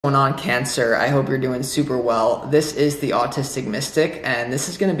Going on, Cancer? I hope you're doing super well. This is the Autistic Mystic, and this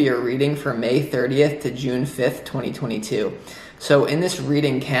is going to be a reading for May 30th to June 5th, 2022. So in this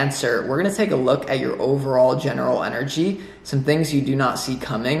reading, Cancer, we're going to take a look at your overall general energy, some things you do not see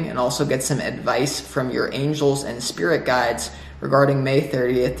coming, and also get some advice from your angels and spirit guides regarding May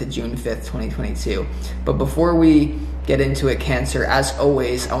 30th to June 5th, 2022. But before we get into it, Cancer, as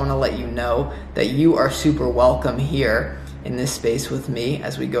always, I want to let you know that you are super welcome here in this space with me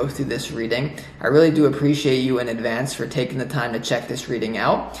as we go through this reading. I really do appreciate you in advance for taking the time to check this reading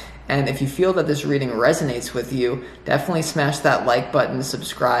out. And if you feel that this reading resonates with you, definitely smash that like button,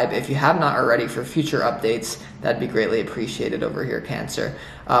 subscribe if you have not already for future updates. That'd be greatly appreciated over here, Cancer.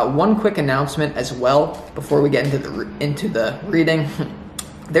 One quick announcement as well before we get into the reading.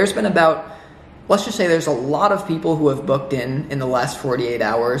 There's been let's just say there's a lot of people who have booked in the last 48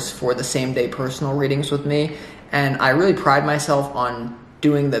 hours for the same day personal readings with me. And I really pride myself on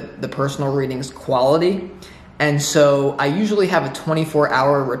doing the personal readings quality. And so I usually have a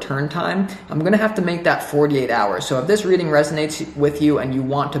 24-hour return time. I'm going to have to make that 48 hours. So if this reading resonates with you and you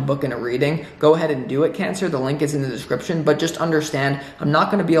want to book in a reading, go ahead and do it, Cancer. The link is in the description. But just understand, I'm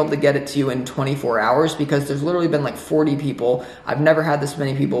not going to be able to get it to you in 24 hours because there's literally been like 40 people. I've never had this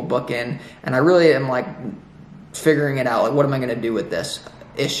many people book in. And I really am like figuring it out. Like, what am I going to do with this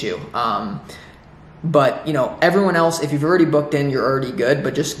issue? But, you know, everyone else, if you've already booked in, you're already good.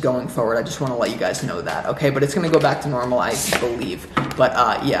 But just going forward, I just want to let you guys know that, okay? But it's going to go back to normal, I believe. But,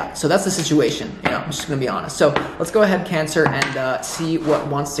 yeah, so that's the situation. You know, I'm just going to be honest. So let's go ahead, Cancer, and see what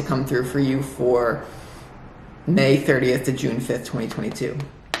wants to come through for you for May 30th to June 5th, 2022.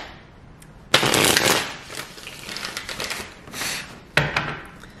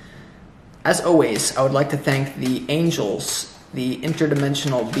 As always, I would like to thank the angels, the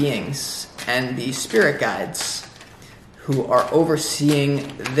interdimensional beings, and the spirit guides who are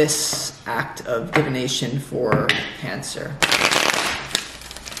overseeing this act of divination for Cancer.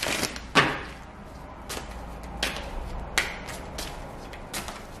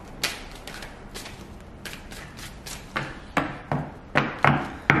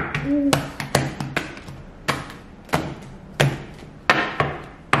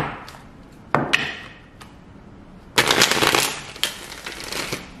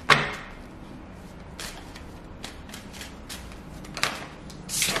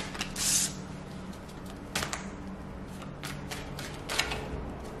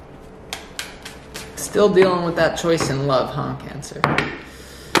 Still dealing with that choice in love, huh, Cancer?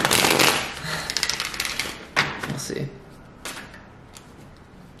 We'll see.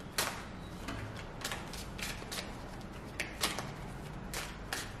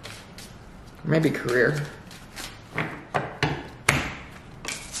 Maybe career.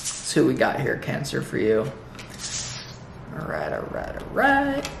 Let's see what we got here, Cancer, for you. All right, all right, all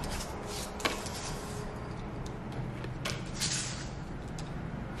right.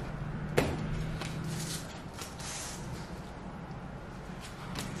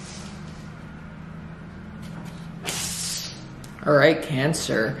 All right,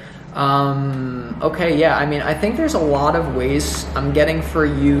 Cancer. Okay, yeah, I mean, I think there's a lot of ways I'm getting for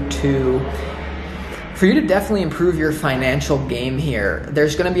you to definitely improve your financial game here.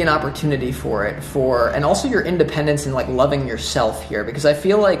 There's going to be an opportunity for it, and also your independence and like loving yourself here, because I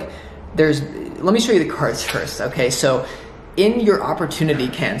feel like let me show you the cards first, okay? So in your opportunity,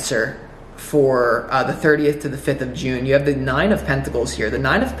 Cancer, for the 30th to the 5th of June, you have the Nine of Pentacles here. The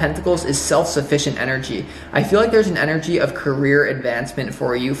Nine of Pentacles is self-sufficient energy. I feel like there's an energy of career advancement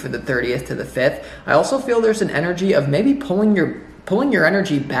for you for the 30th to the 5th. I also feel there's an energy of maybe pulling your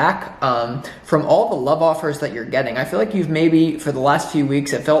energy back from all the love offers that you're getting. I feel like you've maybe, for the last few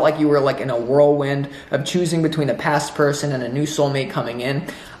weeks, it felt like you were like in a whirlwind of choosing between a past person and a new soulmate coming in.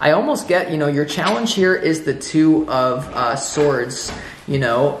 I almost get, you know, your challenge here is the Two of Swords, you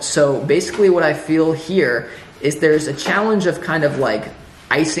know. So basically what I feel here is there's a challenge of kind of like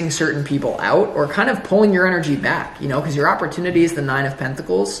icing certain people out or kind of pulling your energy back, you know, because your opportunity is the Nine of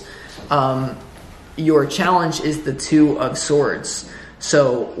Pentacles. Your challenge is the Two of Swords.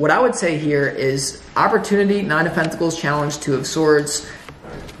 So what I would say here is opportunity, Nine of Pentacles, challenge, Two of Swords.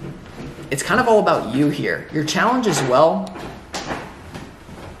 It's kind of all about you here. Your challenge as well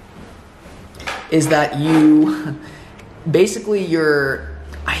is that you basically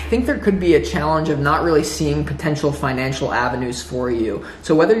I think there could be a challenge of not really seeing potential financial avenues for you.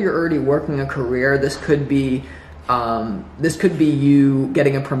 So whether you're already working a career, this could be you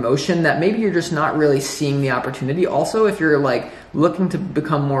getting a promotion that maybe you're just not really seeing the opportunity. Also, if you're like looking to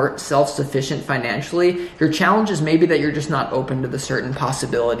become more self-sufficient financially, your challenge is maybe that you're just not open to the certain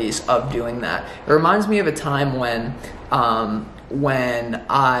possibilities of doing that. It reminds me of a time when when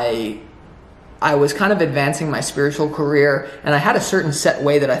I was kind of advancing my spiritual career, and I had a certain set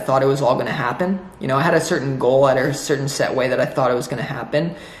way that I thought it was all going to happen. You know, I had a certain goal at a certain set way that I thought it was going to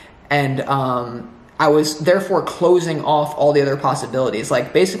happen. And I was therefore closing off all the other possibilities.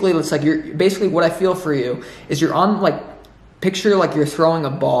 Like basically, it's like what I feel for you is you're on like, picture like you're throwing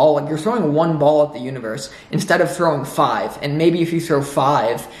a ball, like you're throwing one ball at the universe instead of throwing 5. And maybe if you throw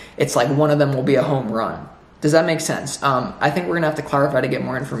 5, it's like one of them will be a home run. Does that make sense? I think we're going to have to clarify to get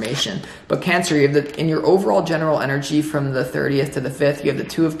more information. But Cancer, you have in your overall general energy from the 30th to the 5th, you have the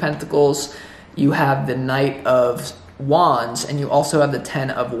 2 of Pentacles, you have the Knight of Wands, and you also have the 10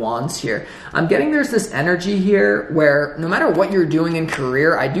 of Wands here. I'm getting there's this energy here where no matter what you're doing in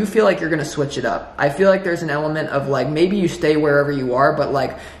career, I do feel like you're going to switch it up. I feel like there's an element of like maybe you stay wherever you are, but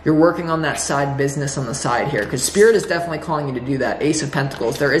like you're working on that side business on the side here, because Spirit is definitely calling you to do that. Ace of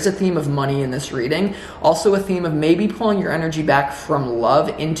Pentacles. There is a theme of money in this reading. Also a theme of maybe pulling your energy back from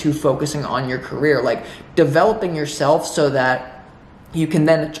love into focusing on your career, like developing yourself so that you can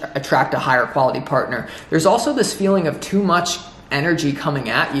then attract a higher quality partner. There's also this feeling of too much energy coming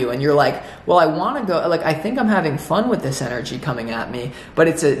at you, and you're like, well, I want to go, like, I think I'm having fun with this energy coming at me, but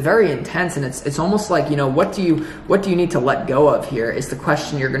it's a very intense, and it's almost like, you know, what do you need to let go of here is the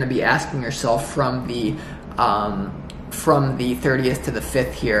question you're going to be asking yourself from the 30th to the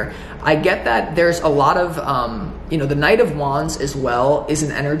 5th here. I get that there's a lot of, you know, the Knight of Wands as well is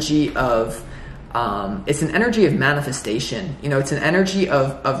an energy of, it's an energy of manifestation. You know, it's an energy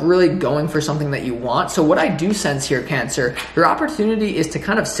of really going for something that you want. So what I do sense here, Cancer, your opportunity is to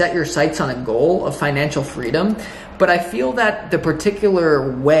kind of set your sights on a goal of financial freedom. But I feel that the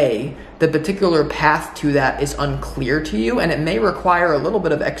particular way, the particular path to that is unclear to you, and it may require a little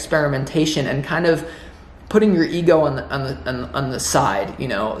bit of experimentation and kind of putting your ego on the side, you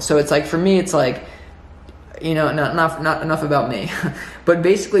know. So it's like, for me, it's like, you know, not enough about me. But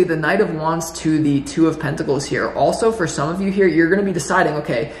basically the Knight of Wands to the 2 of Pentacles here. Also for some of you here, you're going to be deciding,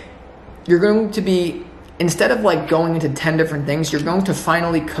 okay, you're going to be, instead of like going into 10 different things, you're going to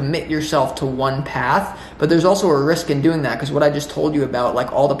finally commit yourself to one path. But there's also a risk in doing that, because what I just told you about,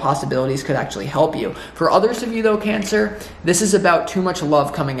 like all the possibilities could actually help you. For others of you though, Cancer, this is about too much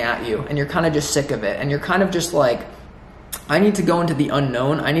love coming at you, and you're kind of just sick of it. And you're kind of just like, I need to go into the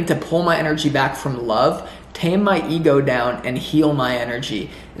unknown. I need to pull my energy back from love, tame my ego down, and heal my energy,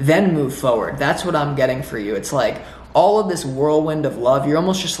 then move forward. That's what I'm getting for you. It's like all of this whirlwind of love, you're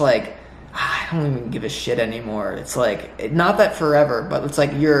almost just like, I don't even give a shit anymore. It's like, not that forever, but it's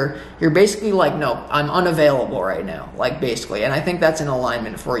like you're basically like, no, I'm unavailable right now, like basically. And I think that's an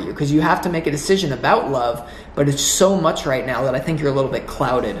alignment for you, because you have to make a decision about love, but it's so much right now that I think you're a little bit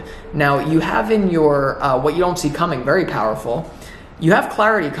clouded. Now you have in your, what you don't see coming, very powerful, you have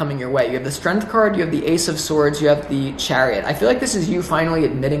clarity coming your way. You have the Strength card, you have the Ace of Swords, you have the Chariot. I feel like this is you finally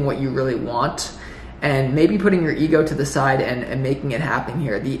admitting what you really want, and maybe putting your ego to the side and making it happen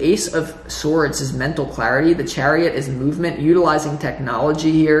here. The Ace of Swords is mental clarity. The Chariot is movement, utilizing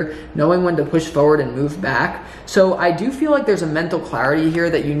technology here, knowing when to push forward and move back. So I do feel like there's a mental clarity here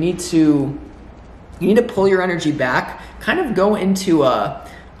that you need to pull your energy back, kind of go into a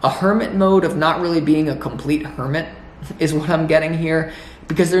hermit mode of not really being a complete hermit, is what I'm getting here,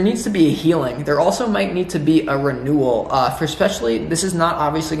 because there needs to be a healing. There also might need to be a renewal, for especially, this is not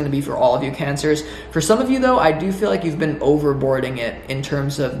obviously going to be for all of you Cancers. For some of you though, I do feel like you've been overboarding it in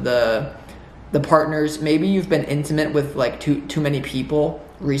terms of the partners. Maybe you've been intimate with like too many people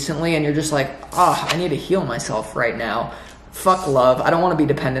recently, and you're just like, I need to heal myself right now. Fuck love. I don't want to be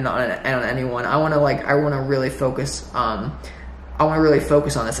dependent on anyone. I want to really focus on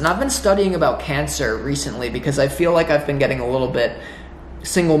this. And I've been studying about Cancer recently, because I feel like I've been getting a little bit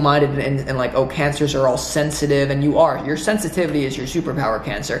single-minded and like, oh, Cancers are all sensitive, and your sensitivity is your superpower,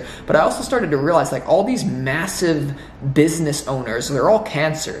 Cancer. But I also started to realize, like, all these massive business owners, they're all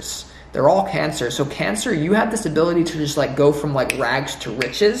Cancers. They're all Cancer. So Cancer, you have this ability to just like go from like rags to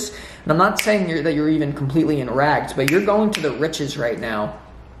riches. And I'm not saying that you're even completely in rags, but you're going to the riches right now.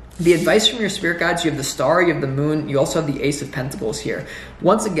 The advice from your spirit guides, you have the Star, you have the Moon, you also have the Ace of Pentacles here.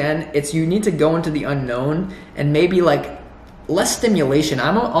 Once again, it's you need to go into the unknown and maybe like less stimulation.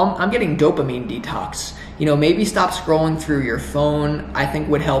 I'm getting dopamine detox. You know, maybe stop scrolling through your phone, I think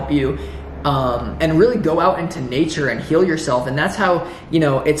would help you. And really go out into nature and heal yourself. And that's how, you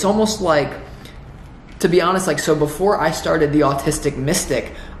know, it's almost like, to be honest, like, so before I started the Autistic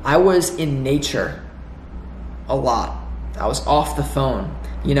Mystic, I was in nature a lot. I was off the phone.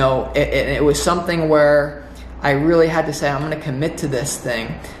 You know, it was something where I really had to say, I'm going to commit to this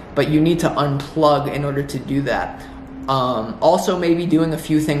thing, but you need to unplug in order to do that. Also, maybe doing a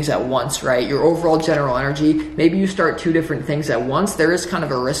few things at once, right? Your overall general energy, maybe you start 2 different things at once. There is kind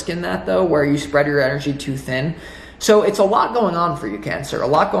of a risk in that, though, where you spread your energy too thin. So it's a lot going on for you, Cancer. A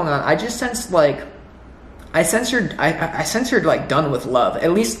lot going on. I just sense like, I sense you're like done with love,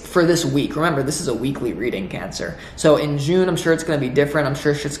 at least for this week. Remember, this is a weekly reading, Cancer. So in June, I'm sure it's going to be different. I'm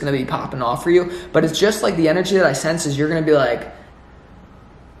sure shit's going to be popping off for you. But it's just like the energy that I sense is you're going to be like,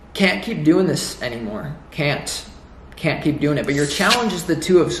 can't keep doing this anymore. Can't keep doing it. But your challenge is the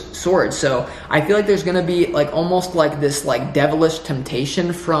 2 of Swords. So I feel like there's going to be like almost like this like devilish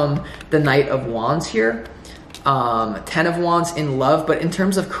temptation from the Knight of Wands here. 10 of Wands in love, but in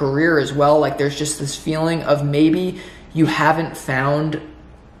terms of career as well, like there's just this feeling of maybe you haven't found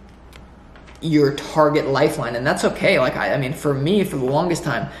your target lifeline, and that's okay. Like, I mean, for me, for the longest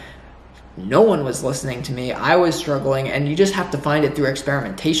time, no one was listening to me. I was struggling, and you just have to find it through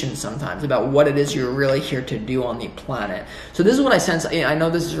experimentation sometimes about what it is you're really here to do on the planet. So this is what I sense. I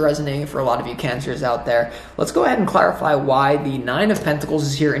know this is resonating for a lot of you Cancers out there. Let's go ahead and clarify why the 9 of Pentacles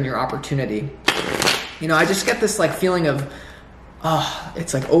is here in your opportunity. You know, I just get this like feeling of,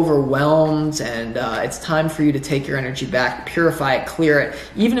 it's like overwhelmed, and it's time for you to take your energy back, purify it, clear it,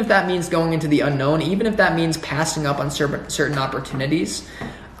 even if that means going into the unknown, even if that means passing up on certain opportunities.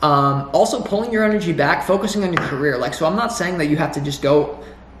 Also pulling your energy back, focusing on your career. Like, so I'm not saying that you have to just go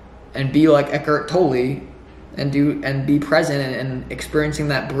and be like Eckhart Tolle and be present and experiencing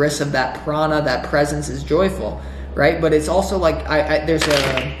that bliss of that prana, that presence is joyful, right? But it's also like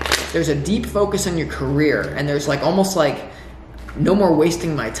there's a deep focus on your career, and there's like almost like no more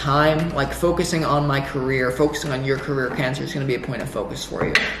wasting my time, like focusing on my career, focusing on your career, Cancer, is going to be a point of focus for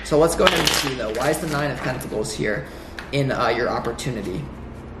you. So let's go ahead and see though, why is the 9 of Pentacles here in your opportunity?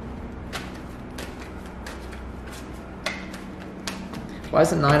 Why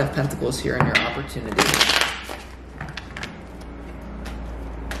is the 9 of Pentacles here in your opportunity?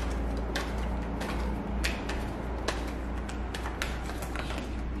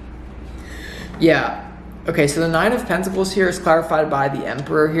 Yeah. Okay, so the 9 of Pentacles here is clarified by the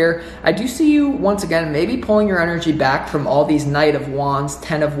Emperor here. I do see you, once again, maybe pulling your energy back from all these Knight of Wands,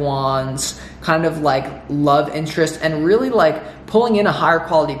 10 of Wands, kind of like love interest, and really like pulling in a higher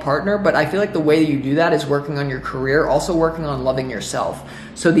quality partner. But I feel like the way that you do that is working on your career, also working on loving yourself.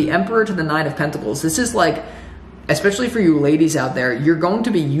 So the Emperor to the 9 of Pentacles, this is like, especially for you ladies out there, you're going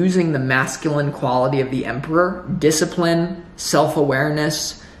to be using the masculine quality of the Emperor, discipline,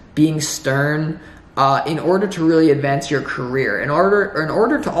 self-awareness, being stern, in order to really advance your career, in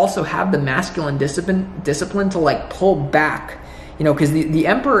order to also have the masculine discipline to like pull back, you know, because the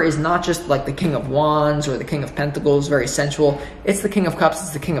Emperor is not just like the King of Wands or the King of Pentacles, very sensual. It's the King of Cups,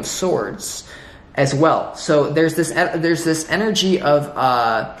 it's the King of Swords as well. So there's this energy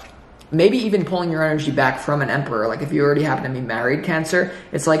of maybe even pulling your energy back from an Emperor. Like if you already happen to be married, Cancer,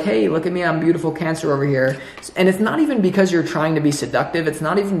 it's like, hey, look at me, I'm beautiful, Cancer over here. And it's not even because you're trying to be seductive. It's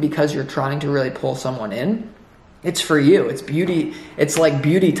not even because you're trying to really pull someone in. It's for you. It's beauty. It's like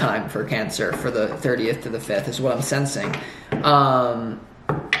beauty time for Cancer for the 30th to the 5th is what I'm sensing. And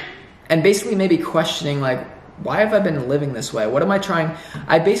basically maybe questioning like, why have I been living this way? What am I trying?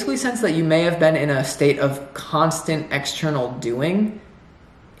 I basically sense that you may have been in a state of constant external doing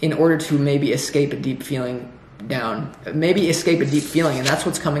in order to maybe escape a deep feeling down, maybe escape a deep feeling, and that's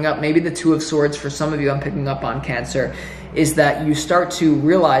what's coming up. Maybe the 2 of Swords for some of you, I'm picking up on, Cancer, is that you start to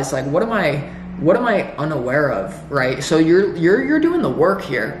realize like, what am I unaware of, right? So you're doing the work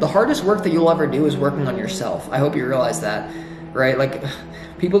here. The hardest work that you'll ever do is working on yourself. I hope you realize that, right? Like,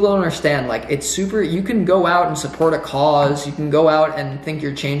 people don't understand, like, it's super, you can go out and support a cause, you can go out and think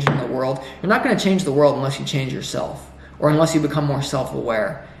you're changing the world. You're not going to change the world unless you change yourself, or unless you become more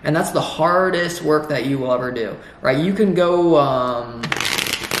self-aware. And that's the hardest work that you will ever do, right? You can go,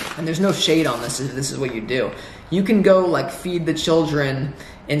 and there's no shade on this, this is what you do. You can go like feed the children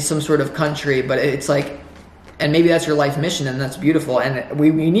in some sort of country, but it's like, and maybe that's your life mission, and that's beautiful, and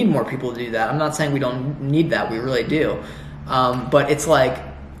we need more people to do that. I'm not saying we don't need that, we really do. But it's like,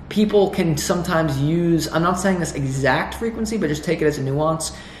 people can sometimes use, I'm not saying this exact frequency, but just take it as a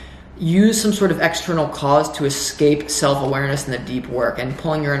nuance, use some sort of external cause to escape self-awareness and the deep work and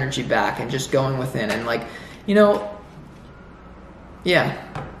pulling your energy back and just going within and like, you know, yeah.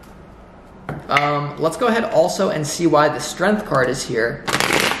 Let's go ahead also and see why the Strength card is here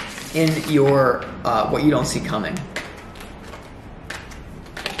in your, what you don't see coming.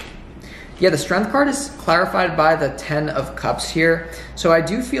 Yeah, the Strength card is clarified by the 10 of Cups here. So I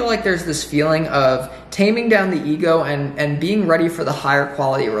do feel like there's this feeling of taming down the ego and being ready for the higher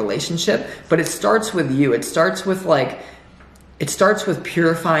quality relationship, but it starts with you. It starts with like, it starts with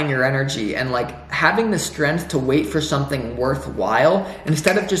purifying your energy and like having the strength to wait for something worthwhile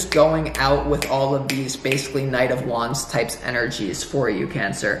instead of just going out with all of these basically Knight of Wands types energies for you,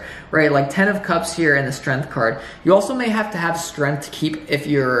 Cancer, right? Like 10 of Cups here and the Strength card. You also may have to have strength to keep, if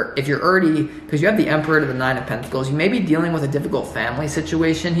you're already, because you have the Emperor to the 9 of Pentacles, you may be dealing with a difficult family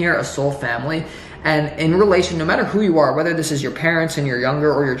situation here, a soul family. And in relation, no matter who you are, whether this is your parents and you're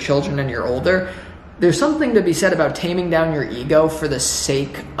younger or your children and you're older, there's something to be said about taming down your ego for the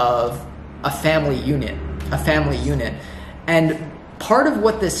sake of a family unit, And part of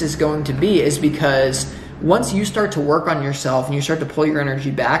what this is going to be is because once you start to work on yourself and you start to pull your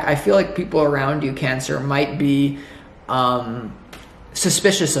energy back, I feel like people around you, Cancer, might be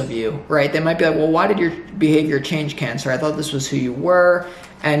suspicious of you, right? They might be like, well, why did your behavior change, Cancer? I thought this was who you were.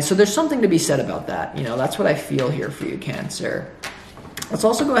 And so there's something to be said about that. You know, that's what I feel here for you, Cancer. Let's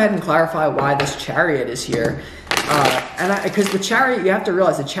also go ahead and clarify why this Chariot is here. Because the Chariot, you have to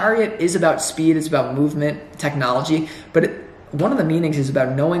realize the Chariot is about speed, it's about movement, technology, but one of the meanings is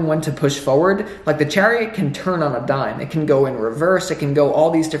about knowing when to push forward. Like the Chariot can turn on a dime. It can go in reverse. It can go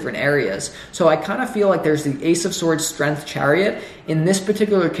all these different areas. So I kind of feel like there's the Ace of Swords Strength Chariot. In this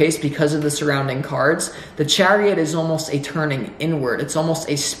particular case, because of the surrounding cards, the Chariot is almost a turning inward. It's almost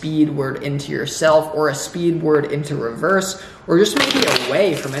a speed word into yourself or a speed word into reverse or just maybe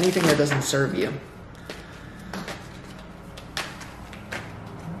away from anything that doesn't serve you.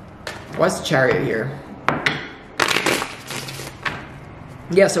 Why is the Chariot here?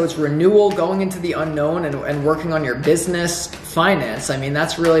 Yeah, so it's renewal, going into the unknown and working on your business, finance. I mean,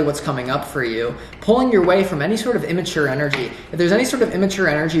 that's really what's coming up for you. Pulling your way from any sort of immature energy. If there's any sort of immature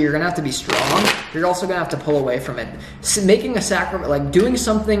energy, you're going to have to be strong. You're also going to have to pull away from it. Making a sacrifice, like doing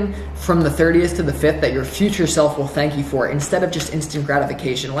something from the 30th to the 5th that your future self will thank you for instead of just instant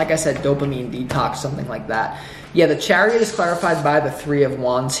gratification. Like I said, dopamine detox, something like that. Yeah, the Chariot is clarified by the 3 of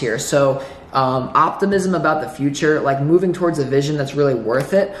Wands here. So optimism about the future, like moving towards a vision that's really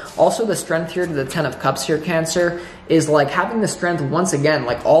worth it. Also, the Strength here to the 10 of Cups here, Cancer, is like having the strength once again,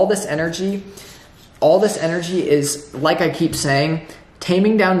 like all this energy is, like I keep saying,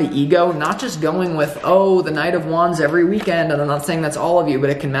 taming down the ego, not just going with, oh, the Knight of Wands every weekend, and I'm not saying that's all of you, but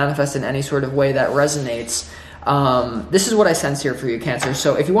it can manifest in any sort of way that resonates. This is what I sense here for you, Cancer.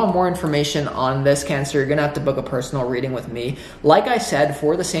 So if you want more information on this, Cancer, you're going to have to book a personal reading with me. Like I said,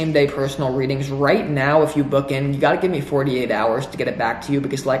 for the same day personal readings, right now, if you book in, you got to give me 48 hours to get it back to you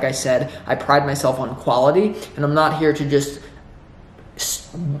because, like I said, I pride myself on quality, and I'm not here to just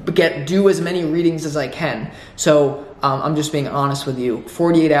do as many readings as I can. So I'm just being honest with you.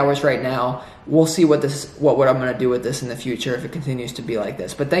 48 hours right now. We'll see what I'm going to do with this in the future if it continues to be like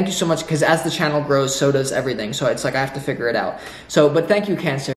this. But thank you so much, because as the channel grows, so does everything. So it's like I have to figure it out. So, but thank you, Cancer.